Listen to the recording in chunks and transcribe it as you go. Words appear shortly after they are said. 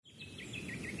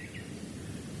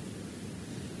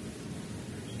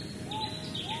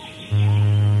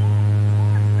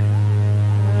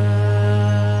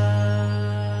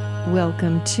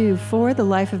Welcome to For the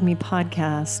Life of Me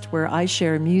podcast, where I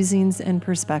share musings and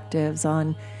perspectives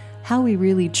on how we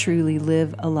really truly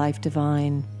live a life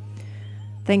divine.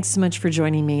 Thanks so much for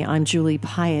joining me. I'm Julie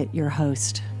Piatt, your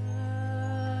host.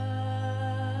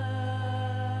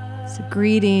 So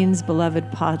greetings, beloved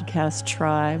podcast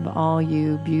tribe, all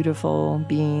you beautiful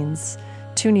beings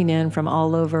tuning in from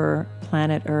all over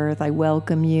planet Earth. I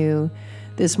welcome you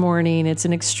this morning. It's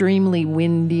an extremely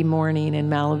windy morning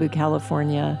in Malibu,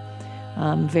 California.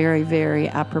 Very, very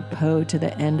apropos to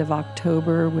the end of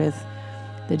October with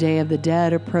the Day of the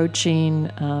Dead approaching,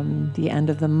 the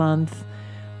end of the month.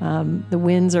 The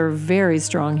winds are very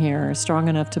strong here, strong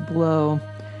enough to blow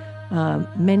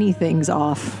many things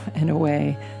off in a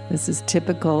way. This is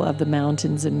typical of the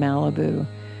mountains in Malibu.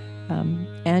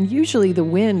 And usually the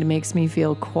wind makes me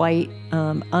feel quite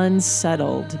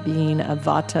unsettled, being a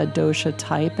Vata dosha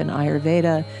type in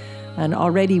Ayurveda and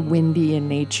already windy in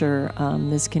nature.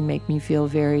 This can make me feel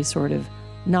very sort of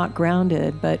not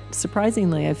grounded, but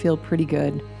surprisingly, I feel pretty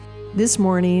good. This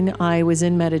morning, I was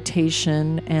in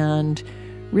meditation and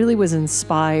really was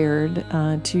inspired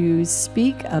to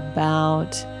speak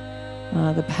about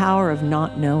the power of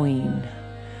not knowing,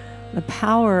 the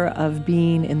power of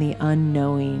being in the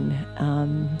unknowing,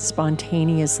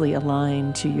 spontaneously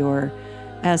aligned to your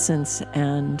essence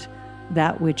and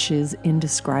that which is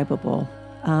indescribable.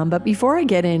 But before I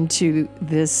get into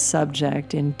this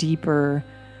subject in deeper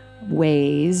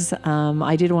ways,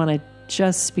 I did want to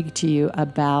just speak to you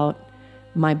about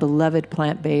my beloved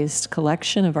plant-based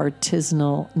collection of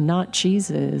artisanal not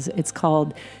cheeses. It's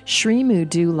called Shrimu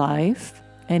Do Life,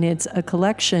 and it's a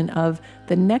collection of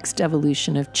the next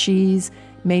evolution of cheese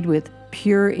made with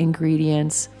pure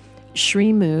ingredients.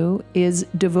 Shrimu is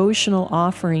devotional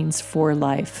offerings for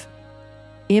life.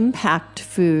 Impact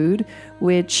food,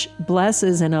 which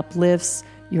blesses and uplifts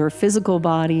your physical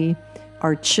body,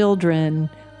 our children,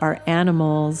 our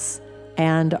animals,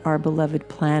 and our beloved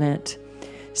planet.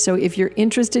 So if you're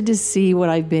interested to see what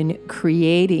I've been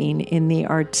creating in the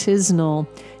artisanal,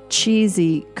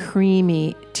 cheesy,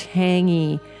 creamy,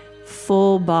 tangy,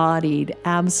 full-bodied,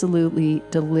 absolutely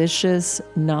delicious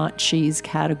not cheese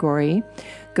category,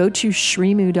 go to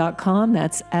shrimu.com.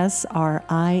 That's SRIMU.com.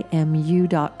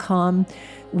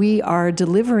 We are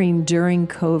delivering during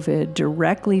COVID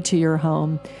directly to your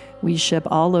home. We ship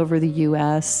all over the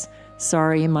U.S.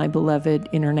 Sorry, my beloved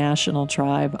international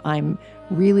tribe. I'm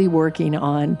really working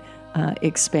on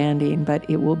expanding, but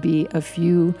it will be a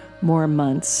few more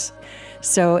months.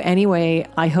 So anyway,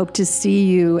 I hope to see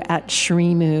you at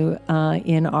Shrimu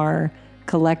in our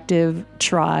collective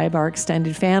tribe, our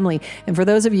extended family. And for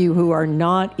those of you who are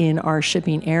not in our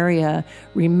shipping area,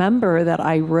 remember that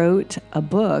I wrote a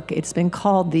book. It's been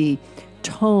called the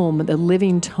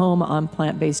Living Tome on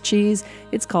Plant-Based Cheese.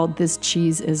 It's called This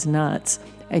Cheese is Nuts.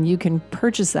 And you can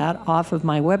purchase that off of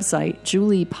my website,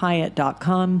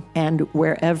 juliepiatt.com, and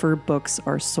wherever books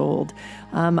are sold.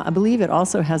 I believe it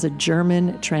also has a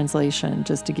German translation,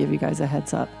 just to give you guys a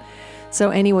heads up. So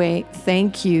anyway,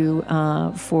 thank you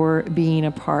for being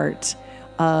a part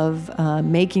of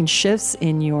making shifts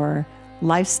in your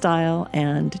lifestyle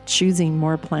and choosing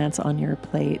more plants on your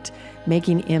plate,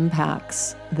 making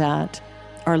impacts that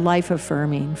are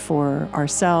life-affirming for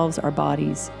ourselves, our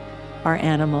bodies, our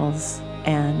animals,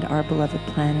 and our beloved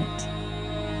planet.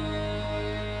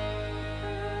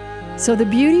 So the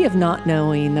beauty of not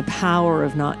knowing, the power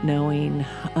of not knowing,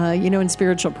 in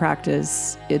spiritual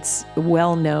practice, it's a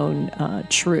well-known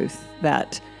truth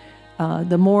that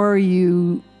the more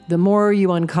you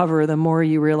uncover, the more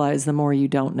you realize, the more you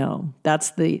don't know.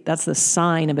 That's the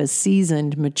sign of a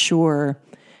seasoned, mature,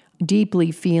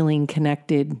 deeply feeling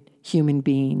connected human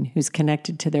being who's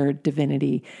connected to their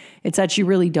divinity. It's that you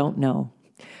really don't know.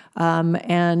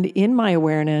 And in my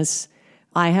awareness,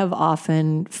 I have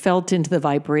often felt into the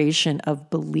vibration of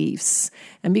beliefs.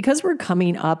 And because we're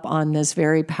coming up on this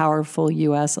very powerful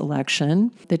U.S.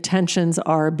 election, the tensions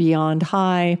are beyond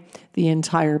high. The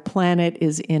entire planet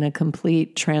is in a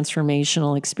complete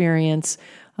transformational experience,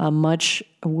 much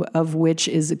of which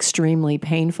is extremely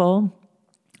painful.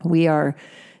 We are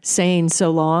saying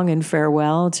so long and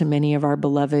farewell to many of our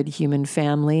beloved human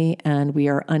family, and we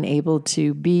are unable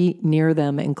to be near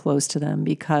them and close to them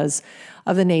because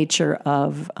of the nature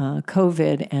of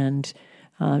COVID and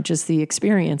just the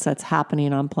experience that's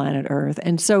happening on planet Earth.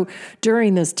 And so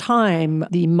during this time,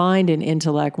 the mind and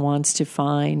intellect wants to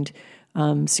find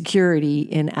security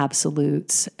in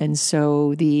absolutes. And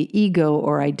so the ego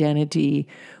or identity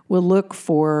will look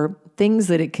for things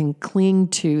that it can cling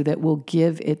to that will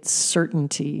give it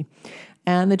certainty.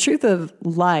 And the truth of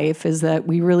life is that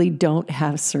we really don't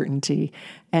have certainty.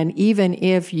 And even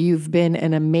if you've been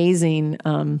an amazing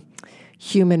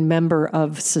human member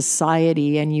of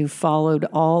society and you followed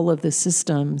all of the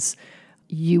systems,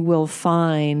 you will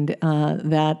find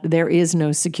that there is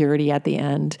no security at the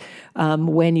end.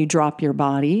 When you drop your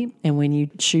body and when you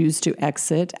choose to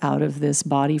exit out of this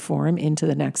body form into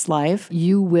the next life,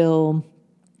 you will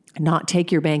not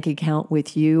take your bank account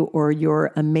with you or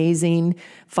your amazing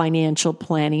financial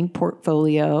planning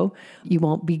portfolio. You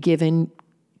won't be given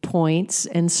points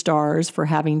and stars for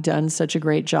having done such a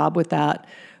great job with that.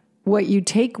 What you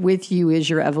take with you is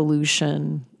your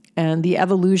evolution. And the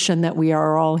evolution that we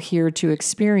are all here to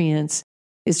experience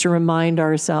is to remind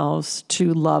ourselves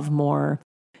to love more,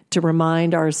 to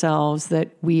remind ourselves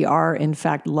that we are, in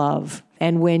fact, love.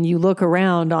 And when you look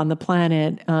around on the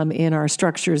planet, in our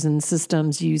structures and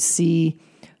systems, you see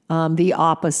the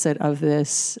opposite of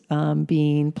this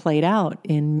being played out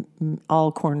in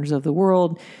all corners of the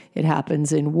world. It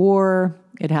happens in war.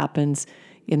 It happens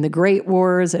in the great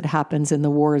wars. It happens in the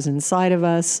wars inside of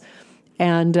us.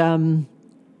 And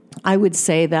I would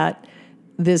say that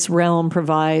this realm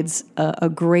provides a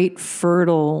great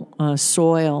fertile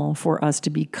soil for us to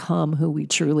become who we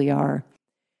truly are.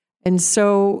 And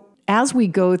so as we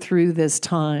go through this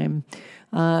time,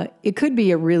 it could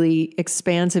be a really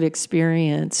expansive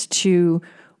experience to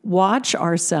watch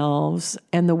ourselves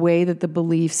and the way that the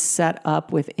beliefs set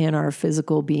up within our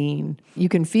physical being. You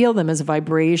can feel them as a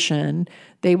vibration.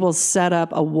 They will set up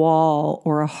a wall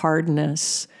or a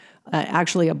hardness,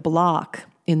 actually a block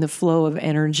in the flow of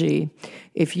energy.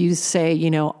 If you say,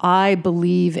 I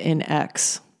believe in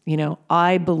X,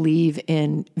 I believe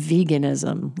in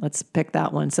veganism. Let's pick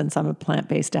that one since I'm a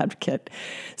plant-based advocate.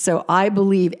 So I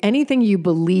believe anything you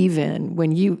believe in,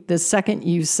 the second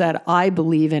you said, I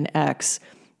believe in X,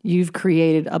 you've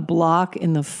created a block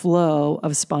in the flow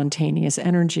of spontaneous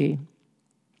energy.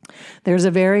 There's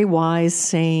a very wise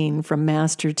saying from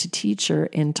master to teacher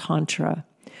in Tantra.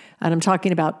 And I'm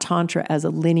talking about Tantra as a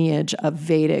lineage of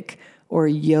Vedic or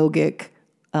yogic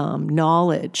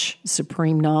knowledge,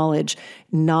 supreme knowledge,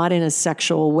 not in a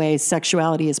sexual way.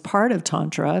 Sexuality is part of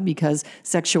Tantra because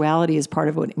sexuality is part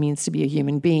of what it means to be a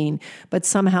human being. But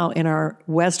somehow in our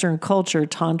Western culture,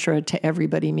 Tantra to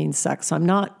everybody means sex. So I'm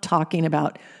not talking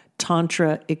about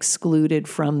Tantra excluded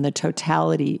from the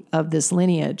totality of this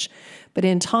lineage. But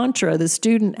in Tantra, the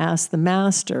student asks the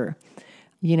master,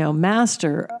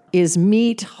 Master, is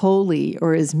meat holy,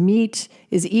 or is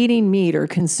eating meat or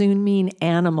consuming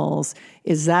animals,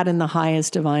 is that in the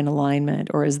highest divine alignment?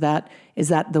 Or is that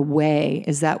the way?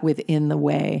 Is that within the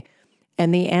way?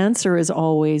 And the answer is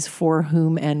always for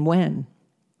whom and when.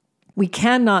 We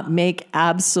cannot make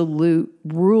absolute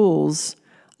rules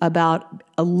about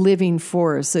a living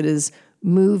force that is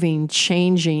moving,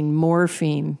 changing,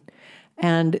 morphing.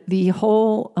 And the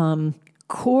whole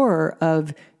core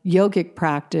of yogic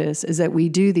practice is that we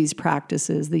do these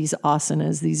practices, these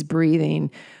asanas, these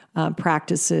breathing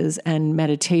practices and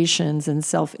meditations and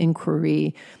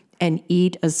self-inquiry, and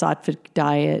eat a sattvic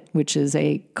diet, which is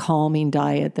a calming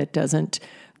diet that doesn't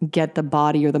get the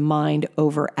body or the mind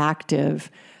overactive.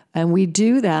 And we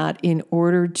do that in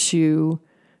order to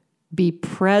be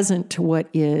present to what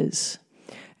is.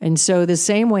 And so the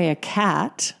same way a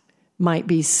cat might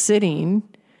be sitting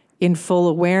in full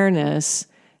awareness,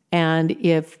 and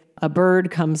if a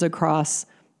bird comes across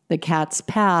the cat's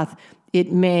path, it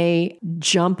may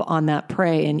jump on that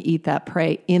prey and eat that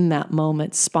prey in that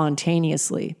moment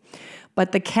spontaneously.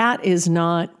 But the cat is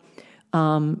not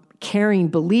carrying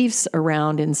beliefs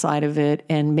around inside of it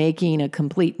and making a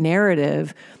complete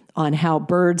narrative on how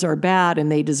birds are bad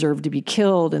and they deserve to be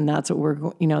killed, and that's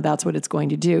what that's what it's going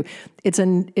to do. It's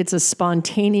a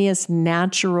spontaneous,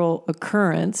 natural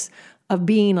occurrence of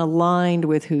being aligned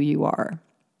with who you are.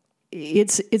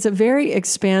 It's a very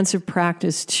expansive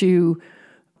practice to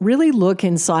really look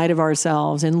inside of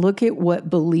ourselves and look at what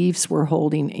beliefs we're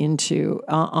holding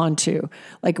onto.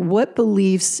 Like, what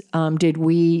beliefs did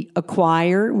we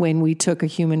acquire when we took a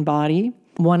human body?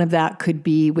 One of that could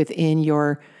be within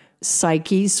your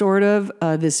psyche, sort of,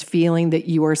 this feeling that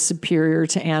you are superior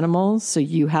to animals, so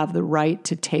you have the right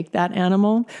to take that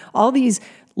animal. All these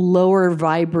lower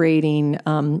vibrating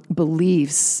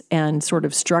beliefs and sort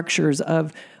of structures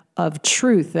of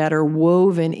truth that are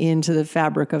woven into the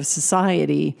fabric of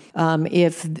society.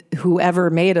 If whoever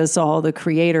made us all, the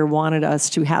creator, wanted us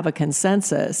to have a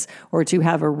consensus or to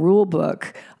have a rule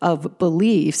book of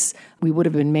beliefs, we would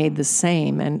have been made the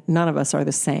same, and none of us are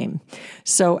the same.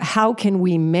 So how can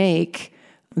we make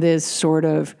this sort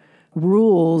of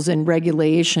rules and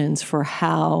regulations for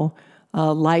how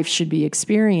life should be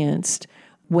experienced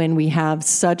when we have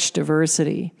such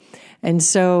diversity? And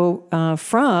so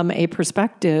from a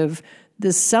perspective,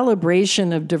 the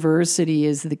celebration of diversity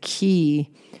is the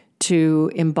key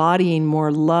to embodying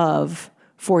more love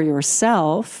for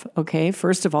yourself, okay,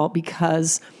 first of all,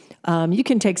 because you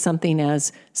can take something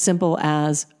as simple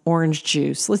as orange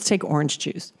juice. Let's take orange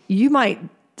juice. You might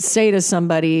say to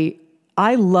somebody,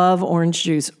 I love orange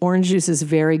juice. Orange juice is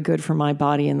very good for my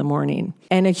body in the morning.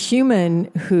 And a human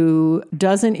who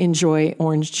doesn't enjoy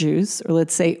orange juice, or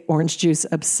let's say orange juice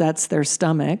upsets their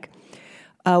stomach,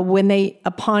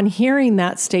 upon hearing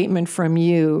that statement from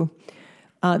you,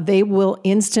 they will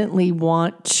instantly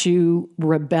want to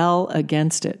rebel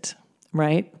against it,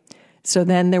 right? So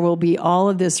then there will be all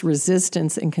of this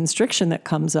resistance and constriction that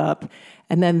comes up,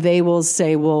 and then they will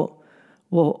say, well,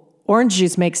 orange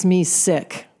juice makes me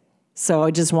sick, so I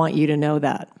just want you to know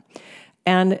that.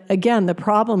 And again, the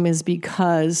problem is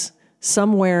because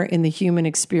somewhere in the human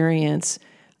experience,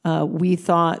 we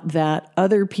thought that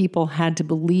other people had to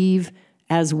believe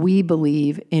as we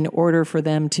believe in order for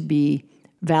them to be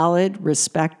valid,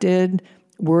 respected,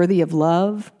 worthy of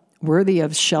love, worthy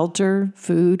of shelter,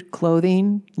 food,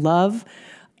 clothing, love.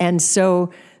 And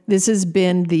so this has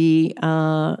been the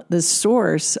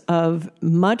source of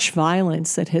much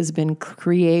violence that has been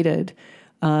created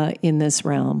in this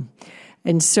realm.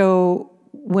 And so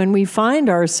when we find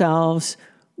ourselves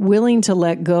willing to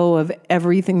let go of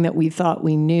everything that we thought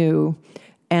we knew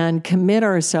and commit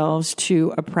ourselves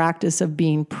to a practice of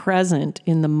being present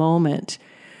in the moment,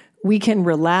 we can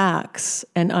relax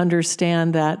and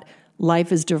understand that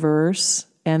life is diverse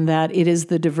and that it is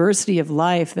the diversity of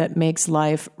life that makes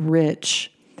life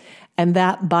rich. And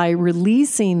that by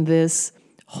releasing this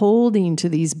holding to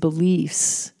these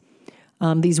beliefs,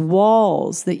 these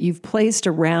walls that you've placed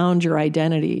around your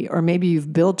identity, or maybe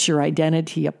you've built your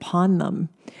identity upon them,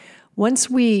 once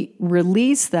we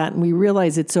release that and we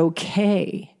realize it's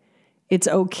okay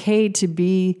to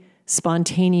be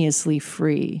spontaneously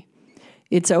free.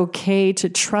 It's okay to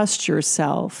trust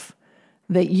yourself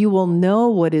that you will know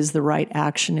what is the right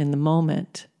action in the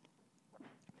moment.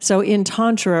 So in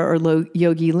Tantra or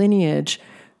yogi lineage,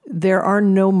 there are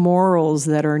no morals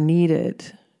that are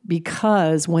needed,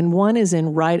 because when one is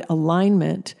in right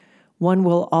alignment, one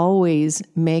will always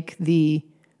make the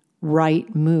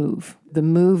right move, the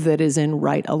move that is in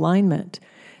right alignment.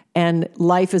 And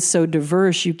life is so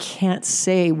diverse, you can't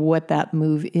say what that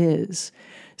move is.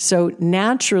 So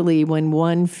naturally, when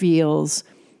one feels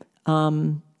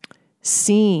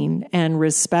seen and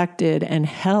respected and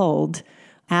held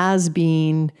as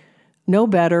being no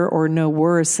better or no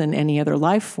worse than any other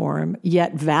life form,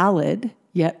 yet valid,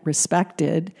 yet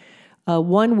respected,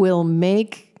 one will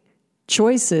make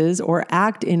choices or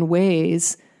act in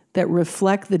ways that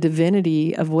reflect the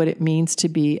divinity of what it means to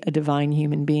be a divine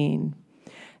human being.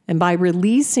 And by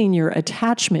releasing your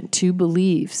attachment to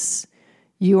beliefs,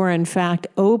 you are in fact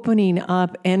opening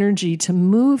up energy to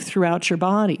move throughout your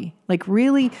body. Like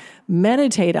really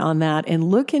meditate on that and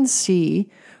look and see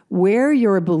where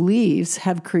your beliefs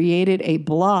have created a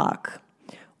block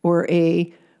or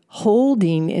a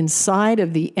holding inside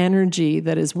of the energy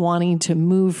that is wanting to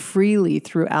move freely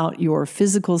throughout your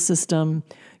physical system,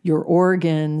 your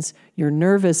organs, your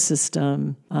nervous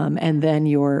system, and then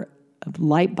your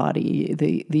light body,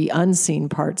 the unseen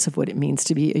parts of what it means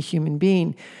to be a human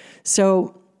being.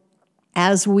 So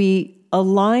as we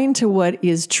align to what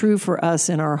is true for us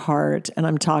in our heart, and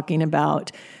I'm talking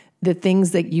about the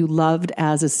things that you loved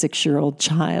as a 6-year-old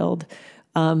child,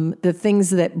 the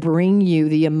things that bring you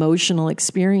the emotional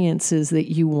experiences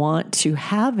that you want to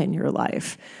have in your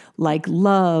life, like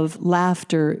love,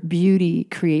 laughter, beauty,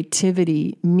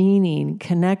 creativity, meaning,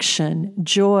 connection,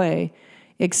 joy,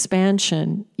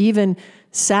 expansion, even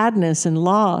sadness and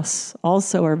loss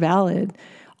also are valid.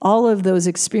 All of those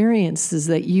experiences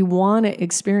that you want to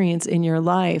experience in your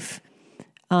life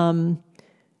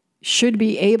should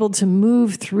be able to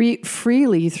move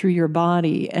freely through your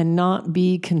body and not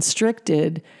be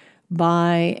constricted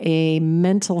by a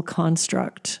mental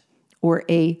construct or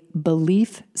a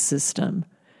belief system.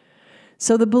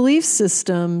 So the belief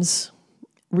systems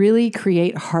really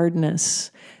create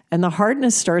hardness, and the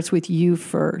hardness starts with you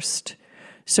first.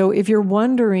 So if you're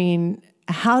wondering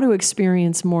how to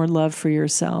experience more love for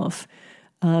yourself,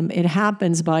 it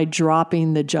happens by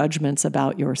dropping the judgments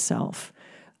about yourself.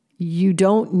 You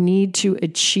don't need to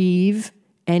achieve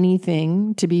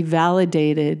anything to be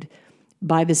validated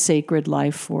by the sacred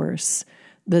life force.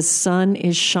 The sun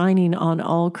is shining on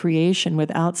all creation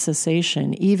without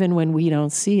cessation. Even when we don't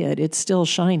see it, it's still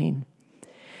shining.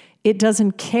 It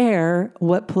doesn't care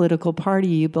what political party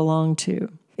you belong to.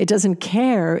 It doesn't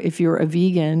care if you're a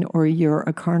vegan or you're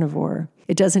a carnivore.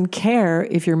 It doesn't care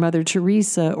if you're Mother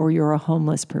Teresa or you're a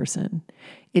homeless person.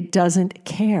 It doesn't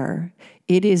care.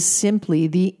 It is simply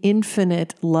the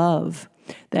infinite love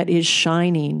that is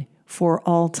shining for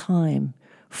all time,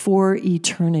 for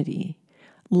eternity,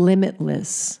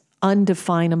 limitless,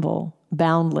 undefinable,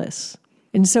 boundless.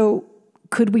 And so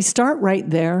could we start right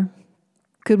there?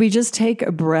 Could we just take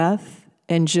a breath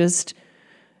and just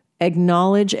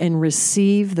acknowledge and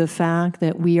receive the fact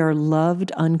that we are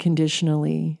loved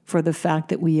unconditionally for the fact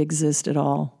that we exist at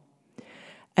all?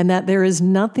 And that there is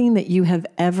nothing that you have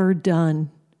ever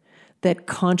done that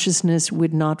consciousness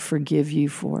would not forgive you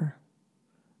for.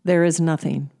 There is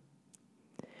nothing.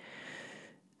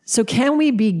 So can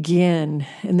we begin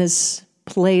in this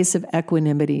place of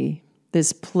equanimity,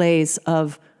 this place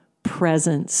of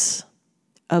presence,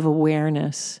 of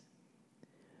awareness,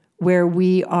 where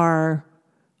we are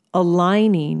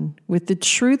aligning with the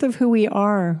truth of who we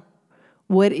are?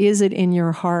 What is it in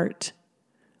your heart?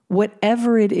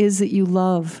 Whatever it is that you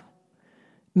love.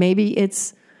 Maybe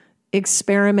it's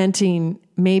experimenting.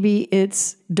 Maybe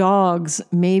it's dogs.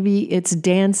 Maybe it's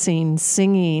dancing,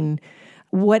 singing.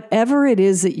 Whatever it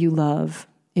is that you love,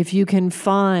 if you can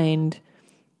find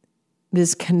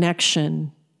this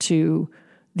connection to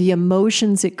the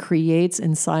emotions it creates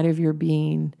inside of your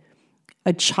being,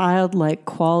 a childlike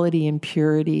quality and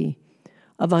purity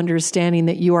of understanding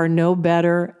that you are no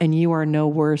better and you are no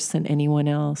worse than anyone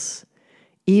else,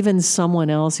 even someone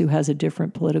else who has a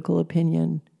different political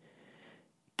opinion.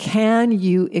 Can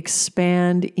you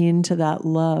expand into that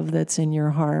love that's in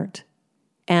your heart?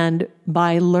 And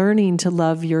by learning to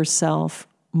love yourself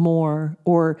more,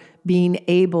 or being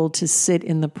able to sit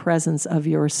in the presence of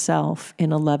yourself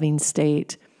in a loving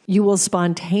state, you will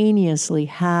spontaneously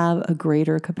have a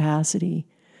greater capacity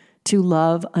to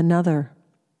love another.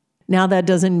 Now, that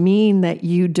doesn't mean that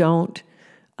you don't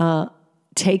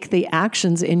take the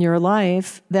actions in your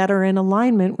life that are in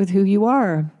alignment with who you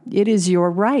are. It is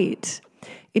your right.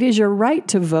 It is your right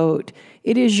to vote.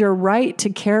 It is your right to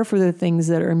care for the things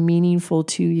that are meaningful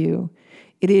to you.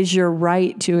 It is your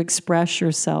right to express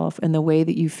yourself in the way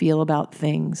that you feel about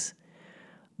things.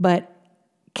 But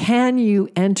can you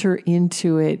enter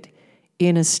into it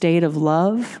in a state of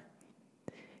love?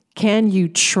 Can you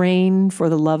train for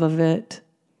the love of it?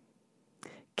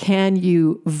 Can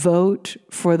you vote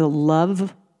for the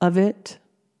love of it?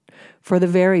 For the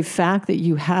very fact that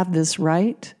you have this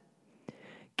right?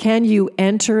 Can you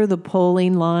enter the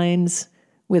polling lines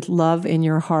with love in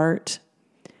your heart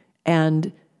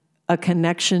and a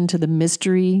connection to the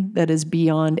mystery that is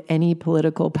beyond any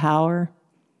political power?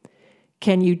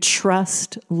 Can you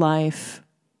trust life?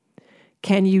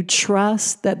 Can you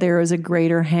trust that there is a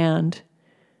greater hand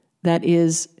that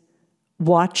is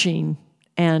watching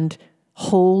and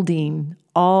holding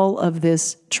all of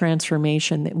this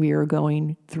transformation that we are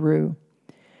going through?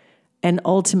 And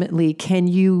ultimately, can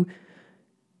you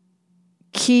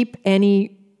keep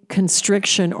any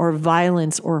constriction or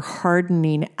violence or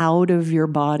hardening out of your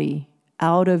body,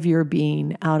 out of your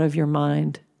being, out of your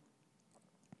mind?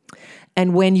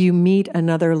 And when you meet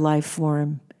another life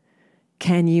form,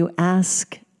 can you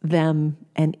ask them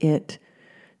and it,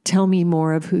 tell me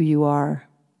more of who you are?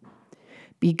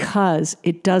 Because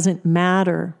it doesn't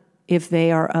matter if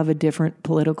they are of a different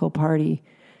political party.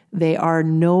 They are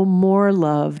no more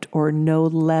loved or no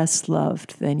less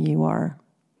loved than you are.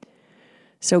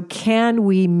 So can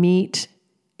we meet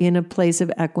in a place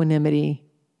of equanimity?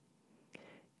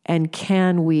 And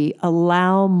can we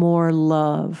allow more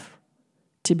love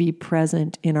to be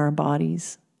present in our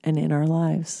bodies and in our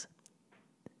lives?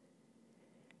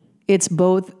 It's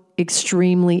both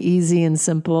extremely easy and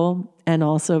simple and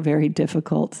also very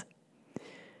difficult.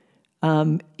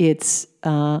 It's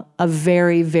a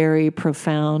very, very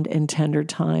profound and tender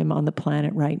time on the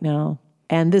planet right now.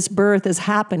 And this birth is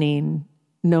happening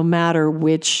no matter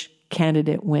which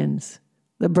candidate wins.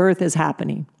 The birth is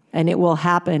happening, and it will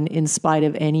happen in spite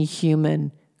of any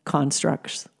human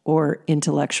constructs or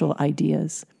intellectual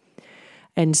ideas.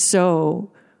 And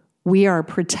so we are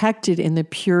protected in the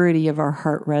purity of our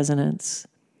heart resonance.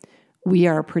 We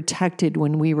are protected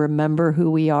when we remember who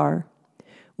we are,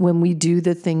 when we do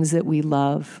the things that we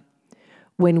love,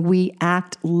 when we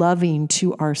act loving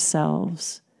to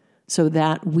ourselves so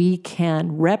that we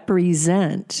can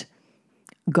represent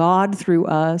God through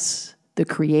us, the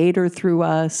Creator through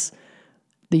us,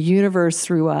 the universe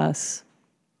through us,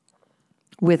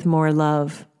 with more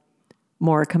love,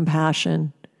 more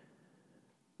compassion,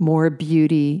 more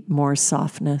beauty, more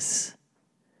softness.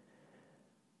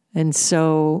 And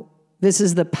so this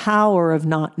is the power of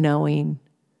not knowing,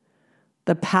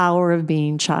 the power of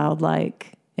being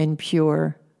childlike and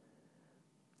pure,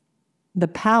 the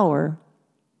power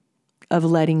of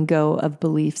letting go of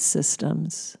belief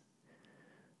systems.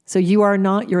 So you are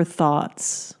not your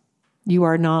thoughts. You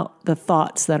are not the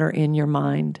thoughts that are in your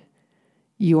mind.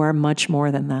 You are much more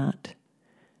than that.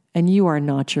 And you are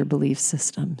not your belief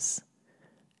systems.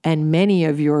 And many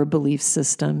of your belief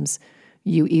systems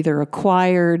you either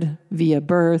acquired via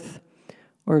birth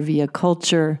or via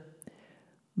culture,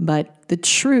 but the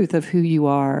truth of who you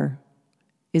are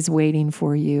is waiting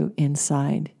for you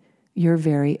inside your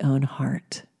very own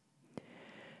heart.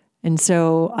 And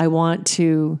so I want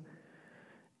to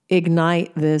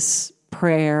ignite this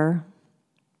prayer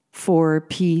for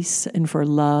peace and for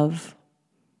love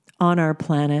on our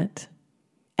planet.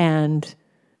 And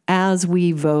as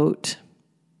we vote,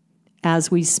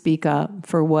 as we speak up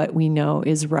for what we know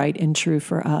is right and true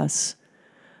for us,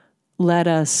 let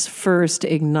us first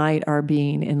ignite our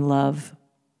being in love.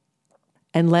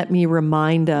 And let me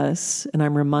remind us, and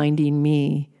I'm reminding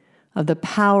me, of the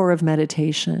power of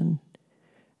meditation.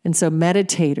 And so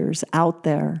meditators out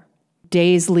there,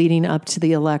 days leading up to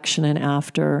the election and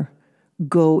after,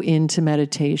 go into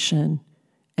meditation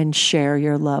and share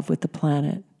your love with the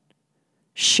planet.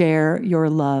 Share your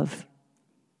love.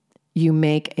 You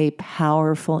make a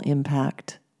powerful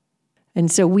impact.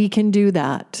 And so we can do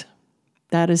that.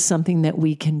 That is something that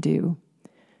we can do.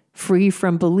 Free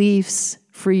from beliefs,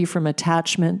 free from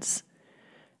attachments,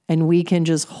 and we can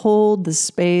just hold the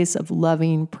space of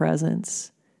loving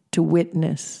presence to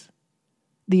witness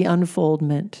the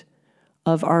unfoldment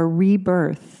of our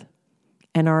rebirth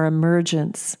and our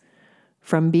emergence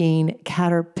from being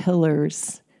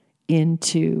caterpillars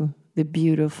into the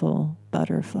beautiful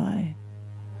butterfly.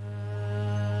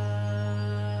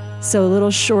 So a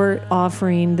little short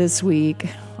offering this week.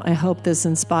 I hope this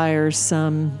inspires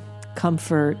some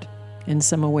comfort and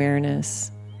some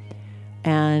awareness.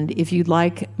 And if you'd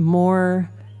like more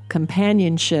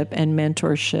companionship and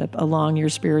mentorship along your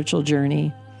spiritual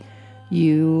journey,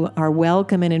 you are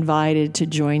welcome and invited to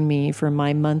join me for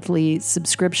my monthly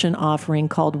subscription offering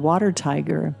called Water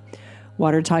Tiger.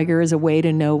 Water Tiger is a way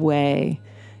to know way.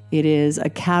 It is a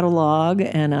catalog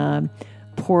and a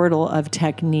portal of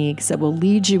techniques that will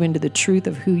lead you into the truth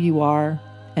of who you are,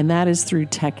 and that is through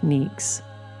techniques.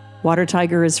 Water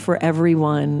Tiger is for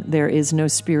everyone. There is no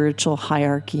spiritual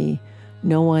hierarchy.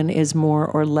 No one is more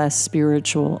or less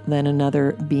spiritual than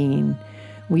another being.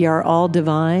 We are all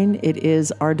divine. It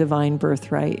is our divine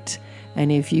birthright.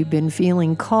 And if you've been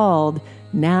feeling called,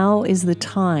 now is the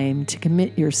time to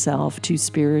commit yourself to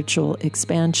spiritual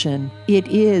expansion. It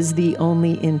is the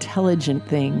only intelligent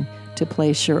thing to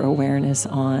place your awareness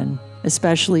on,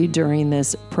 especially during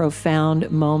this profound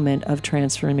moment of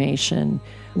transformation.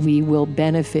 We will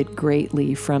benefit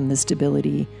greatly from the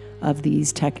stability of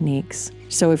these techniques.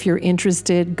 So if you're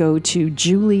interested, go to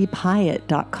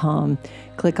juliepyatt.com,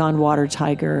 click on Water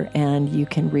Tiger, and you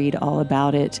can read all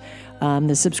about it.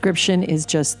 The subscription is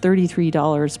just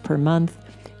 $33 per month.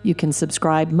 You can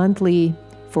subscribe monthly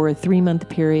for a 3-month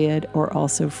period or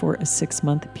also for a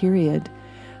 6-month period.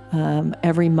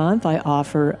 Every month I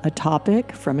offer a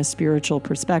topic from a spiritual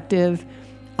perspective.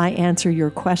 I answer your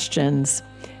questions,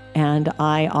 and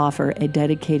I offer a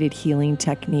dedicated healing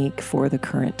technique for the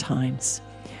current times.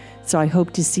 So I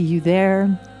hope to see you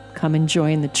there. Come and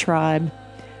join the tribe.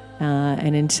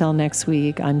 And until next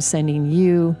week, I'm sending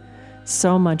you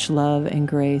so much love and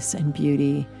grace and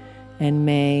beauty. And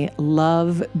may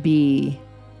love be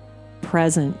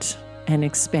present and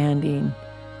expanding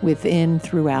within,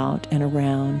 throughout, and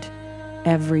around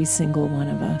every single one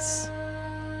of us.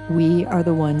 We are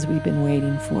the ones we've been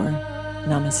waiting for.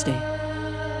 Namaste.